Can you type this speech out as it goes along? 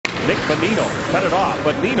Nick Bonino cut it off,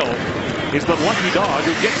 but Nino is the lucky dog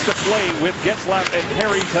who gets to play with Getzlaf and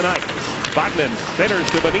Perry tonight. Botman centers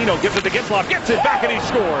to Bonino, gives it to Getzlaf, gets it back and he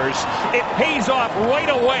scores. It pays off right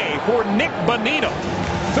away for Nick Bonino.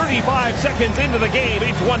 35 seconds into the game,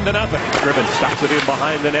 it's 1-0. Scriven stops it in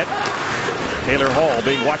behind the net. Taylor Hall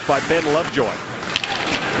being watched by Ben Lovejoy.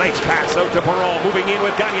 Nice pass out to Perron, moving in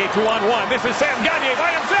with Gagner 2-on-1. This is Sam Gagner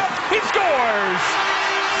by himself. He scores!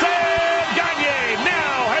 Sam Gagner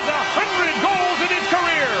now has 100 goals in his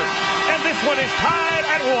career. And this one is tied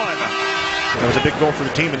at 1. That was a big goal for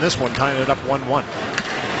the team in this one, tying it up 1-1.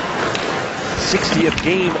 60th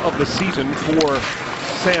game of the season for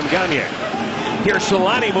Sam Gagner. Here's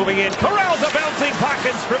Solani moving in. Corrals a bouncing puck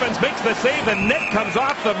and Scrivens makes the save. The net comes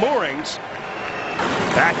off the moorings.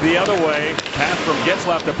 Back the other way. Pass from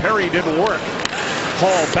Getzlaf to Perry didn't work.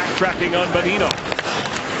 Hall backtracking on Bonino.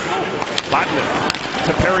 Botman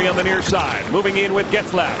to Perry on the near side. Moving in with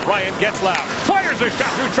Getzlaf. Ryan Getzlaf fires a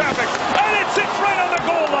shot through traffic. And it sits right on the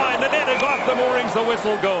goal line. The net is off the moorings. The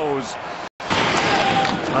whistle goes.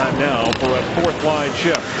 Time now for a fourth line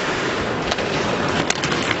shift.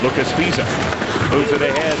 Lucas Fiza moves it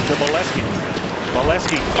ahead to Bolesky.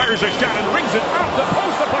 Bolesky fires a shot and rings it off the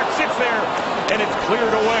post. The puck sits there, and it's cleared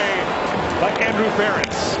away by Andrew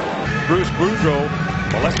Ferentz. Bruce Boudreau.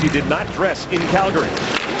 Bolesky did not dress in Calgary.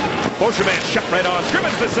 Beauchemin shot right on.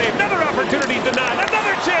 Scrivens the save. Another opportunity denied.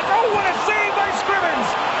 Another chance. Oh, what a save by Scrivens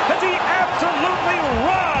as he absolutely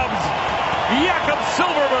robs Jakob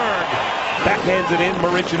Silfverberg. Backhands it in.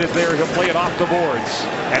 Marincin is there. He'll play it off the boards.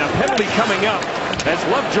 And a penalty coming up as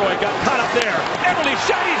Lovejoy got caught up there. Everly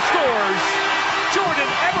shot, he scores. Jordan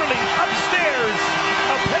Everly upstairs.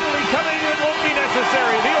 A penalty coming in won't be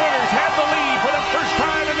necessary. The Oilers have the lead for the first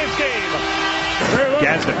time in this game.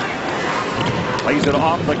 Gazdic plays it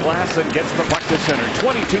off the glass and gets the puck to center.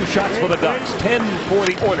 22 shots for the Ducks, 10 for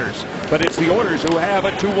the Oilers. But it's the Oilers who have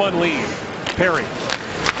a 2-1 lead. Perry.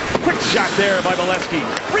 Quick shot there by Bolesky.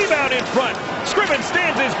 Rebound in front. Scrivens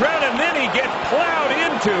stands his ground and then he gets plowed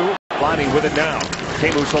into. Lonnie with it now.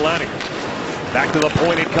 Teemu Solani. Back to the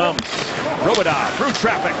point it comes. Robidas through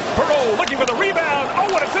traffic. Perreault looking for the rebound.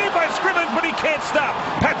 Oh, what a save by Scrivens, but he can't stop.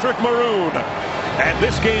 Patrick Maroon. And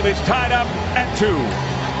this game is tied up at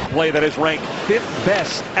 2. Play that is ranked 5th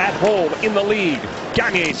best at home in the league.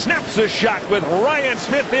 Gagner snaps a shot with Ryan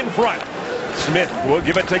Smith in front. Smith will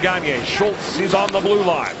give it to Gagner. Schultz is on the blue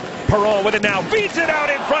line. Perreault with it now. Feeds it out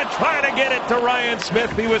in front. Trying to get it to Ryan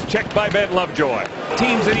Smith. He was checked by Ben Lovejoy.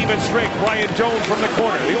 Teams at even strength. Ryan Jones from the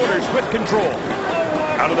corner. The Oilers with control.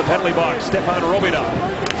 Out of the penalty box. Stefan Robidas.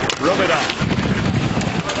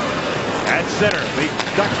 At center. The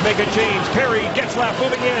Ducks make a change. Perry Getzlaf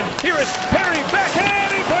moving in. Here is Perry.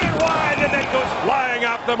 Backhand. He put it wide. And that goes flying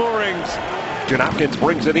off the moorings. Hopkins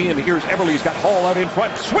brings it in. Here's Everly's got Hall out in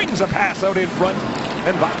front. Swings a pass out in front.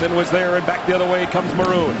 And Botman was there. And back the other way comes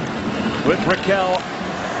Maroon. With Raquel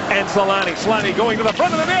and Solani. Solani going to the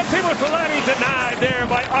front of the net. Teemu Solani denied there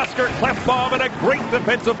by Oscar Klefbom. And a great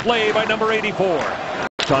defensive play by number 84.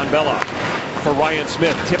 Sean Belloc for Ryan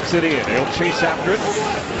Smith. Tips it in. He'll chase after it.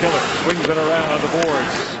 Killer swings it around on the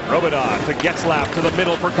boards. Robidas to Getzlaf to the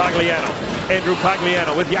middle for Cogliano. Andrew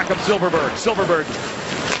Cogliano with Jakob Silfverberg. Silfverberg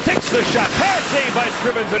takes the shot. Pass saved by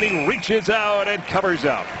Scrivens, and he reaches out and covers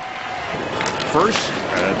up. First,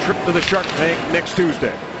 a trip to the Shark Tank next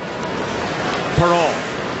Tuesday. Perreault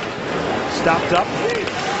stopped up.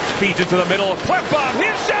 Feeds it to the middle. Klefbom,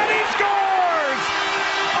 his shot, he scores!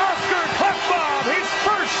 Oscar Klefbom, his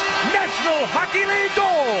first National Hockey League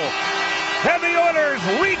goal. And the Oilers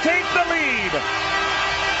retake the lead.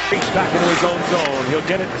 He's back into his own zone. He'll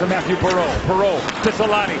get it to Matthew Perreault. Perreault to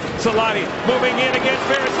Solani. Solani moving in against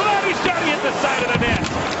Ferentz. Solani's shot, he hit the side of the net.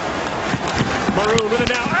 Maroon with it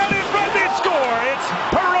now. Out in front, they score. It's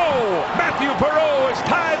Perreault. Matthew Perreault has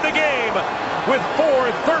tied the game with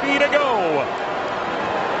 4:30 to go.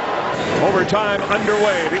 Overtime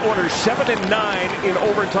underway. The Oilers 7-9 in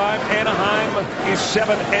overtime. Anaheim is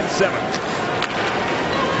 7-7.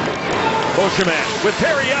 Beauchemin with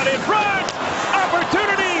Perry out in front.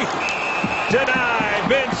 Opportunity denied.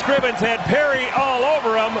 Ben Scrivens had Perry all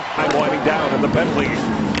over him. I'm winding down in the penalty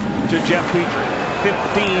to Jeff Petrie.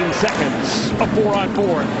 15 seconds. A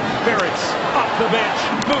 4-on-4. Ferentz off the bench.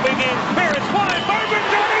 Moving in. Ferentz wide. Marvin